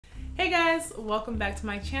Hey guys, welcome back to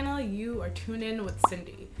my channel. You are tuned in with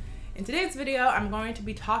Cindy. In today's video, I'm going to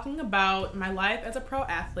be talking about my life as a pro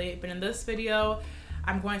athlete, but in this video,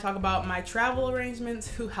 I'm going to talk about my travel arrangements,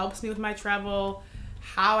 who helps me with my travel,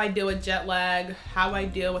 how I deal with jet lag, how I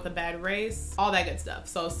deal with a bad race, all that good stuff.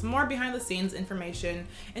 So some more behind the scenes information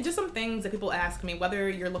and just some things that people ask me, whether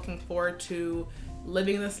you're looking forward to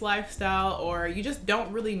living this lifestyle or you just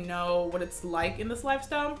don't really know what it's like in this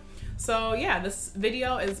lifestyle. So yeah, this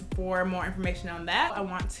video is for more information on that. I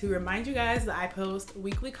want to remind you guys that I post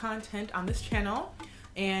weekly content on this channel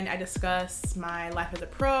and I discuss my life as a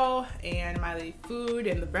pro and my food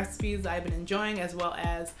and the recipes that I've been enjoying, as well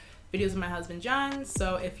as videos of my husband John.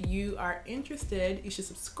 So if you are interested, you should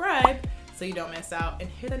subscribe so you don't miss out and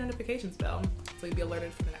hit that notifications bell so you'll be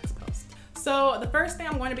alerted for the next post. So the first thing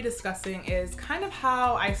I'm going to be discussing is kind of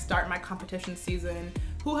how I start my competition season,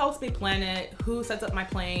 who helps me plan it, who sets up my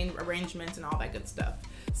plane arrangements and all that good stuff.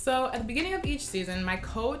 So at the beginning of each season, my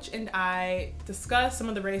coach and I discuss some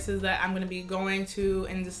of the races that I'm going to be going to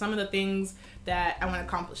and just some of the things that I want to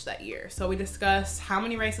accomplish that year. So we discuss how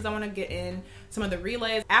many races I want to get in, some of the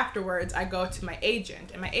relays. Afterwards, I go to my agent,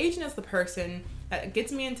 and my agent is the person that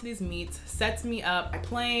gets me into these meets, sets me up, my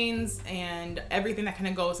planes, and everything that kind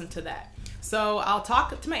of goes into that. So I'll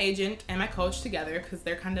talk to my agent and my coach together because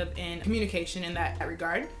they're kind of in communication in that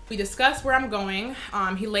regard. We discuss where I'm going.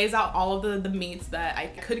 He lays out all of the meets that I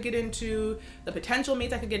could get into, the potential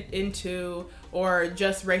meets I could get into, or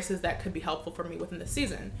just races that could be helpful for me within the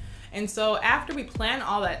season. And so after we plan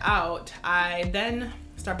all that out, I then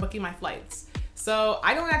start booking my flights. So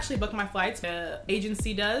I don't actually book my flights, the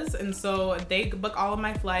agency does, and so they book all of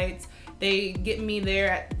my flights. They get me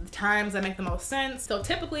there at the times that make the most sense. So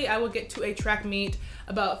typically I will get to a track meet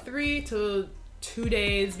about 3 to 2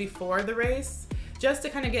 days before the race, just to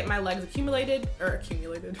kind of get my legs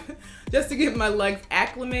just to get my legs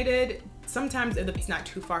acclimated. Sometimes if it's not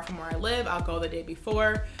too far from where I live, I'll go the day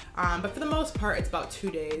before. But for the most part, it's about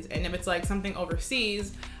 2 days. And if it's like something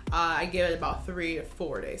overseas, I give it about 3 to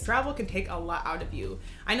 4 days. Travel can take a lot out of you.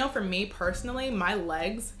 I know for me personally, my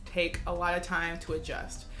legs take a lot of time to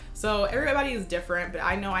adjust. So everybody is different, but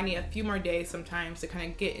I know I need a few more days sometimes to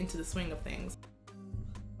kind of get into the swing of things.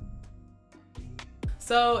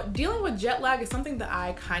 So dealing with jet lag is something that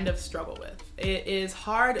I kind of struggle with. It is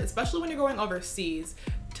hard, especially when you're going overseas,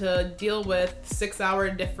 to deal with 6-hour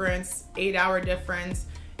difference, 8-hour difference,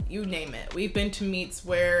 you name it. We've been to meets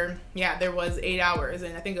where, yeah, there was 8 hours,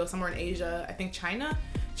 and I think it was somewhere in Asia, I think China.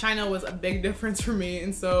 China was a big difference for me,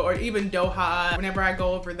 and so, or even Doha, whenever I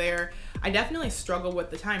go over there, I definitely struggle with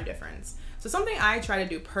the time difference. So something I try to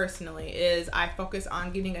do personally is I focus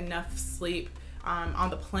on getting enough sleep on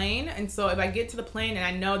the plane. And so if I get to the plane and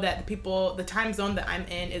I know that the time zone that I'm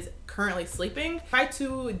in is currently sleeping, try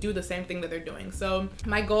to do the same thing that they're doing. So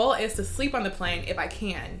my goal is to sleep on the plane if I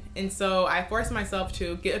can. And so I force myself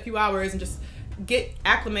to get a few hours and just get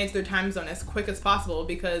acclimated to their time zone as quick as possible,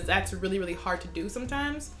 because that's really, really hard to do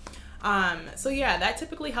sometimes. So yeah, that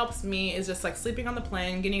typically helps me, is just like sleeping on the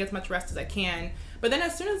plane, getting as much rest as I can. But then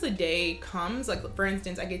as soon as the day comes, like for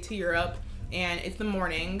instance, I get to Europe and it's the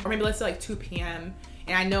morning, or maybe let's say like 2 p.m.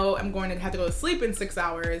 and I know I'm going to have to go to sleep in 6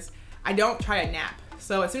 hours, I don't try to nap.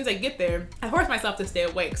 So as soon as I get there, I force myself to stay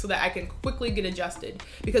awake so that I can quickly get adjusted.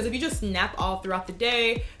 Because if you just nap all throughout the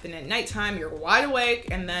day, then at nighttime you're wide awake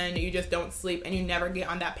and then you just don't sleep and you never get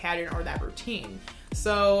on that pattern or that routine.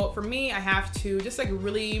 So for me, I have to just like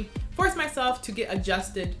really force myself to get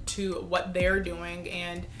adjusted to what they're doing,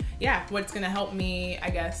 and yeah, what's gonna help me, I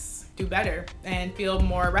guess, do better and feel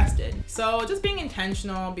more rested. So just being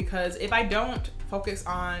intentional, because if I don't focus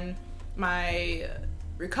on my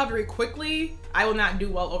recovery quickly, I will not do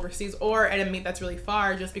well overseas or at a meet that's really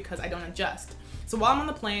far, just because I don't adjust. So while I'm on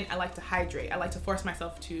the plane, I like to hydrate. I like to force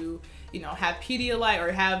myself to, have Pedialyte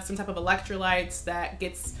or have some type of electrolytes that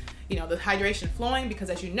gets, the hydration flowing, because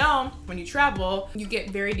as you know, when you travel, you get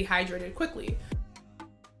very dehydrated quickly.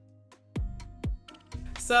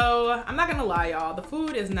 So I'm not gonna lie, y'all, the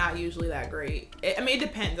food is not usually that great. It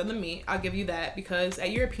depends on the meat, I'll give you that, because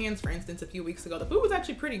at Europeans, for instance, a few weeks ago, the food was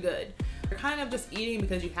actually pretty good. You're kind of just eating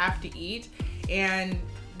because you have to eat, and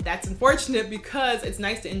that's unfortunate because it's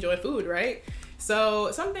nice to enjoy food, right?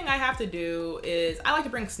 So something I have to do is I like to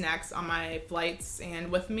bring snacks on my flights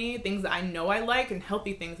and with me, things that I know I like, and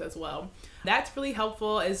healthy things as well. That's really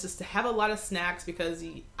helpful, is just to have a lot of snacks, because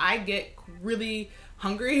I get really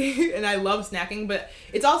hungry and I love snacking, but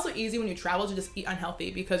it's also easy when you travel to just eat unhealthy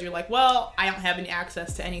because you're like, well, I don't have any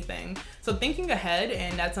access to anything. So thinking ahead,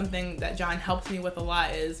 and that's something that John helps me with a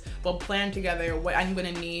lot, is we'll plan together what I'm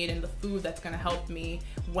gonna need and the food that's gonna help me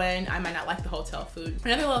when I might not like the hotel food.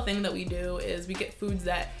 Another little thing that we do is we get foods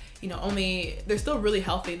that only, they're still really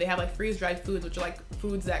healthy. They have like freeze-dried foods, which are like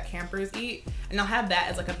foods that campers eat, and I'll have that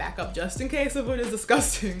as like a backup just in case the food is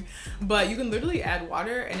disgusting. But you can literally add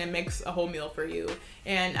water and it makes a whole meal for you.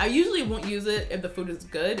 And I usually won't use it if the food is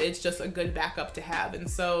good. It's just a good backup to have. And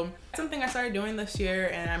so that's something I started doing this year,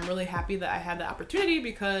 and I'm really happy that I had the opportunity,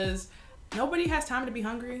 because nobody has time to be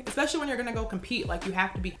hungry, especially when you're gonna go compete. Like, you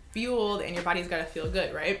have to be fueled and your body's gotta feel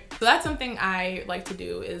good, right? So that's something I like to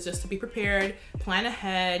do, is just to be prepared, plan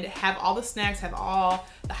ahead, have all the snacks, have all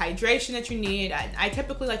the hydration that you need. I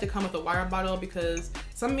typically like to come with a water bottle, because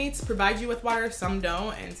some meats provide you with water, some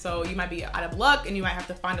don't. And so you might be out of luck and you might have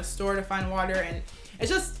to find a store to find water, and it's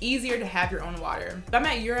just easier to have your own water. If I'm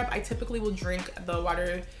at Europe, I typically will drink the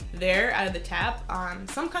water there out of the tap.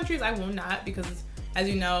 Some countries I will not, because as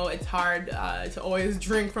you know, it's hard to always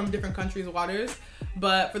drink from different countries' waters.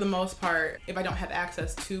 But for the most part, if I don't have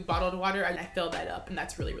access to bottled water, I fill that up, and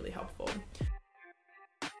that's really, really helpful.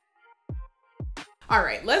 All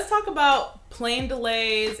right, let's talk about plane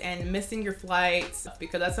delays and missing your flights,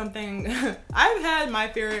 because that's something I've had my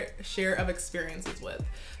fair share of experiences with.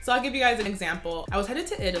 So I'll give you guys an example. I was headed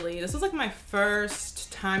to Italy. This was like my first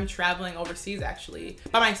time traveling overseas, actually,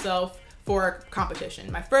 by myself, for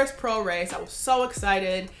competition. My first pro race. I was so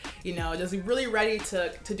excited, just really ready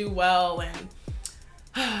to do well,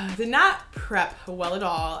 and did not prep well at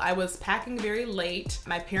all. I was packing very late.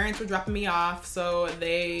 My parents were dropping me off, so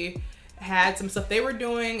they had some stuff they were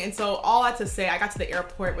doing. And so all that to say, I got to the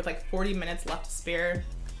airport with like 40 minutes left to spare.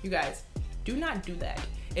 You guys, do not do that.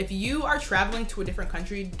 If you are traveling to a different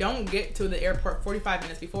country, don't get to the airport 45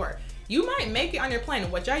 minutes before. You might make it on your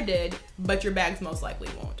plane, which I did, but your bags most likely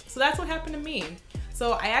won't. So that's what happened to me.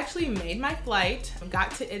 So I actually made my flight,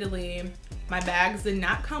 got to Italy. My bags did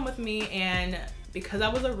not come with me, and because I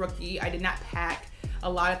was a rookie, I did not pack a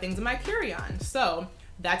lot of things in my carry-on. So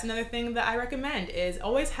that's another thing that I recommend, is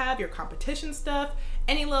always have your competition stuff,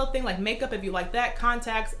 any little thing like makeup if you like that,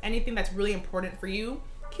 contacts, anything that's really important for you.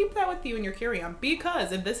 Keep that with you in your carry-on,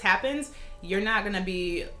 because if this happens, you're not gonna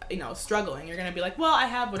be, struggling. You're gonna be like, well, I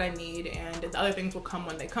have what I need, and the other things will come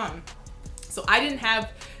when they come. So I didn't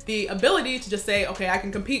have the ability to just say, okay, I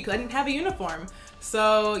can compete, because I didn't have a uniform.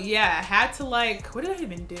 So yeah, I had to what did I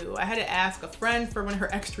even do? I had to ask a friend for one of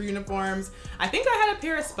her extra uniforms. I think I had a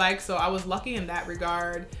pair of spikes, so I was lucky in that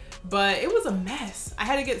regard, but it was a mess. I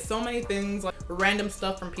had to get so many things, like random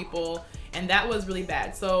stuff from people, and that was really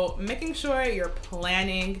bad. So making sure you're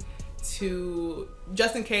planning to,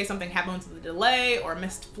 just in case something happens with a delay or a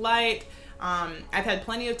missed flight. I've had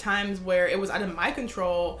plenty of times where it was out of my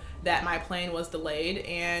control that my plane was delayed,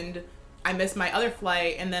 and I missed my other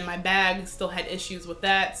flight, and then my bag still had issues with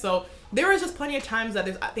that. So there was just plenty of times that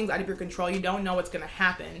there's things out of your control. You don't know what's gonna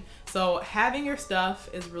happen. So having your stuff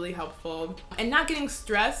is really helpful, and not getting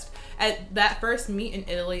stressed. At that first meet in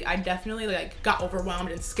Italy, I definitely got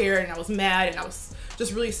overwhelmed and scared, and I was mad, and I was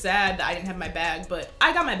just really sad that I didn't have my bag, but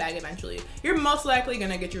I got my bag eventually. You're most likely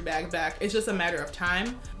gonna get your bag back. It's just a matter of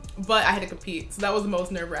time. But I had to compete, so that was the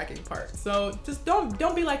most nerve-wracking part. So just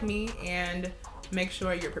don't be like me, and make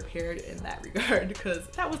sure you're prepared in that regard, because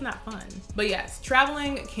that was not fun. But yes,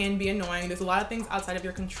 traveling can be annoying. There's a lot of things outside of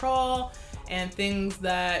your control and things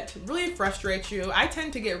that really frustrate you. I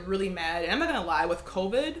tend to get really mad, and I'm not gonna lie, with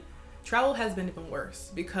COVID, travel has been even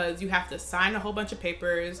worse, because you have to sign a whole bunch of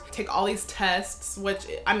papers, take all these tests, which,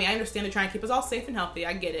 I understand they're trying to keep us all safe and healthy,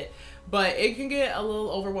 I get it, but it can get a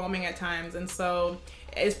little overwhelming at times. And so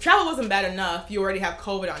if travel wasn't bad enough, you already have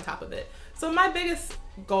COVID on top of it. So my biggest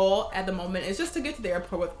goal at the moment is just to get to the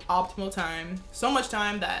airport with optimal time, so much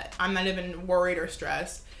time that I'm not even worried or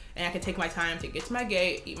stressed, and I can take my time to get to my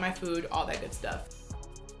gate, eat my food, all that good stuff.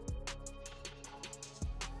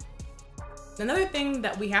 Another thing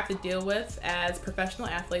that we have to deal with as professional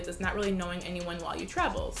athletes is not really knowing anyone while you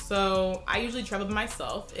travel. So I usually travel by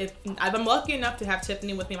myself. If I'm lucky enough to have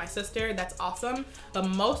Tiffany with me, my sister, that's awesome. But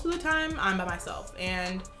most of the time I'm by myself.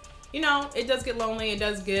 And it does get lonely. It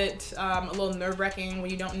does get a little nerve-wracking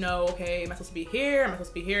when you don't know, okay, am I supposed to be here? Am I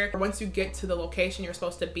supposed to be here? Or once you get to the location you're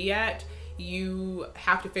supposed to be at, you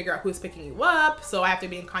have to figure out who's picking you up. So I have to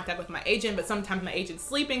be in contact with my agent, but sometimes my agent's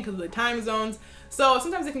sleeping because of the time zones. So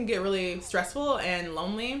sometimes it can get really stressful and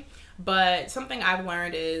lonely. But something I've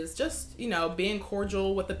learned is just, being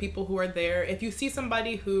cordial with the people who are there. If you see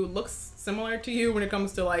somebody who looks similar to you when it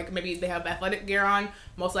comes to maybe they have athletic gear on,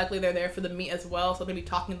 most likely they're there for the meet as well. So maybe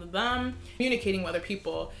talking to them, communicating with other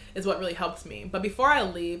people is what really helps me. But before I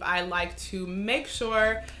leave, I like to make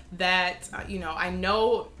sure that, I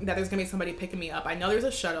know that there's gonna be somebody picking me up. I know there's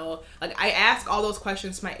a shuttle. I ask all those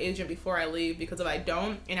questions to my agent before I leave, because if I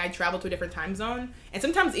don't, and I travel to a different time zone, and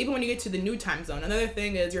sometimes even when you get to the new time zone, another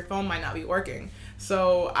thing is your phone might not be working.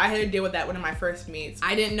 So I had to deal with that one of my first meets.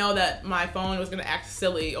 I didn't know that my phone was gonna act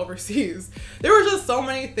silly overseas. There were just so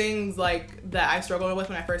many things like that I struggled with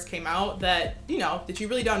when I first came out that, you know, that you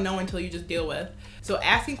really don't know until you just deal with. So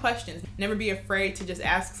asking questions, never be afraid to just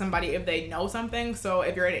ask somebody if they know something. So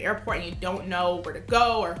if you're at an airport and you don't know where to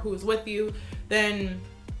go or who's with you, then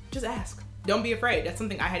just ask. Don't be afraid. That's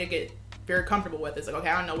something I had to get very comfortable with. It's like, okay,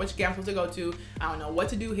 I don't know which gate I'm supposed to go to. I don't know what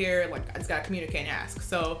to do here. Like, I just gotta communicate and ask.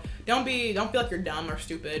 So don't feel like you're dumb or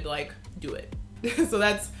stupid. Like, do it. So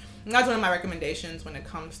that's one of my recommendations when it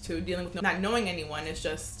comes to dealing with not knowing anyone. Is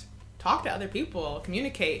just talk to other people,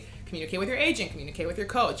 communicate with your agent, communicate with your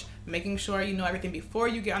coach, making sure you know everything before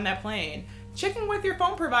you get on that plane, checking with your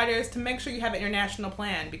phone providers to make sure you have an international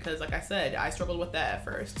plan, because like I said, I struggled with that at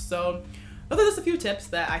first. So those are just a few tips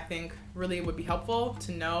that I think really would be helpful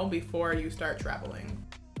to know before you start traveling.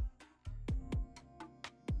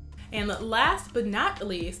 And last but not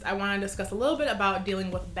least, I want to discuss a little bit about dealing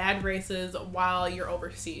with bad races while you're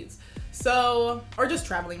overseas. So, or just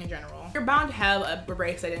traveling in general. You're bound to have a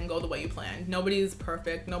race that didn't go the way you planned. Nobody's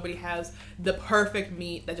perfect. Nobody has the perfect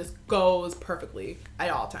meet that just goes perfectly at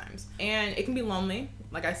all times. And it can be lonely.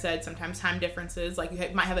 Like I said, sometimes time differences. Like you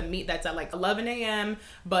might have a meet that's at like 11 a.m.,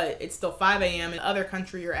 but it's still 5 a.m. in the other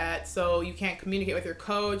country you're at. So you can't communicate with your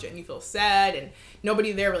coach and you feel sad and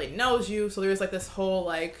nobody there really knows you. So there's like this whole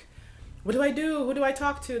like, what do I do? Who do I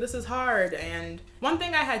talk to? This is hard. And one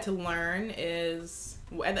thing I had to learn is,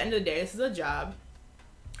 at the end of the day, this is a job.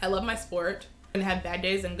 I love my sport and have bad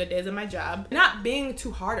days and good days in my job. Not being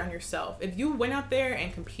too hard on yourself. If you went out there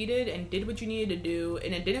and competed and did what you needed to do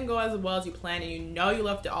and it didn't go as well as you planned and you know you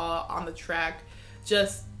left it all on the track,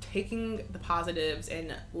 just taking the positives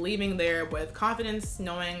and leaving there with confidence,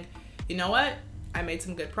 knowing, you know what? I made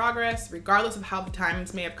some good progress, regardless of how the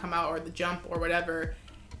times may have come out or the jump or whatever.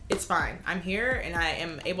 It's fine. I'm here and I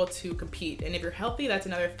am able to compete. And if you're healthy, that's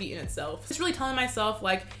another feat in itself. Just really telling myself,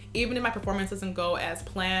 like, even if my performance doesn't go as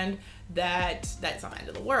planned, that's not the end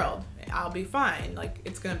of the world. I'll be fine. Like,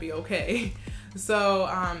 it's gonna be okay. So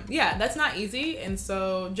yeah, that's not easy. And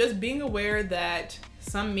so just being aware that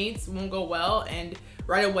some meets won't go well and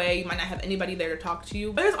right away you might not have anybody there to talk to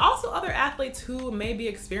you. But there's also other athletes who may be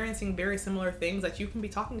experiencing very similar things that you can be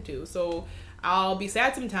talking to. So I'll be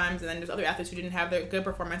sad sometimes, and then there's other athletes who didn't have their good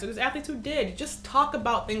performance. So there's athletes who did. Just talk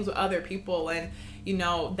about things with other people, and you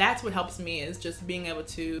know, that's what helps me, is just being able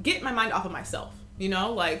to get my mind off of myself. You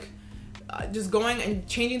know, like just going and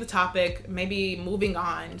changing the topic, maybe moving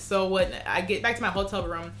on. So when I get back to my hotel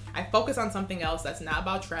room, I focus on something else that's not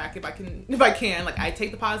about track. If I can, like I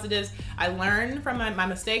take the positives, I learn from my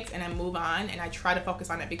mistakes, and I move on, and I try to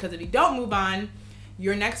focus on it. Because if you don't move on,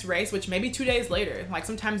 your next race, which may be 2 days later, like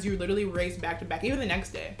sometimes you literally race back to back, even the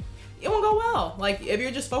next day, it won't go well. Like if you're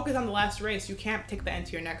just focused on the last race, you can't take that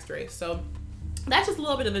into your next race. So that's just a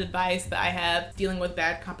little bit of advice that I have dealing with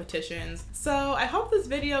bad competitions. So I hope this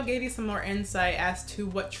video gave you some more insight as to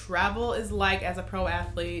what travel is like as a pro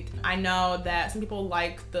athlete. I know that some people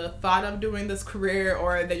like the thought of doing this career,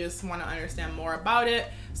 or they just want to understand more about it.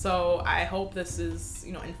 So I hope this is,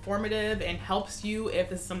 you know, informative and helps you if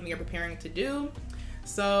this is something you're preparing to do.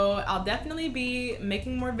 So I'll definitely be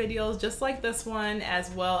making more videos just like this one, as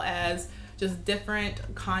well as just different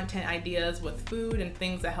content ideas with food and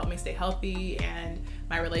things that help me stay healthy and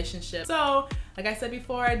my relationship. So like I said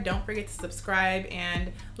before, don't forget to subscribe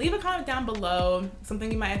and leave a comment down below,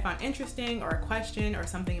 something you might have found interesting, or a question or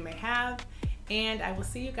something you may have. And I will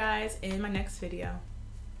see you guys in my next video.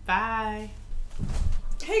 Bye.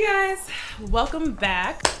 Hey guys, welcome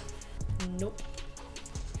back. Nope,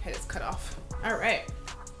 head is cut off. All right.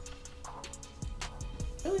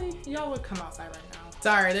 Really? Y'all would come outside right now.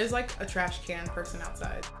 Sorry, there's like a trash can person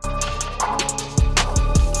outside.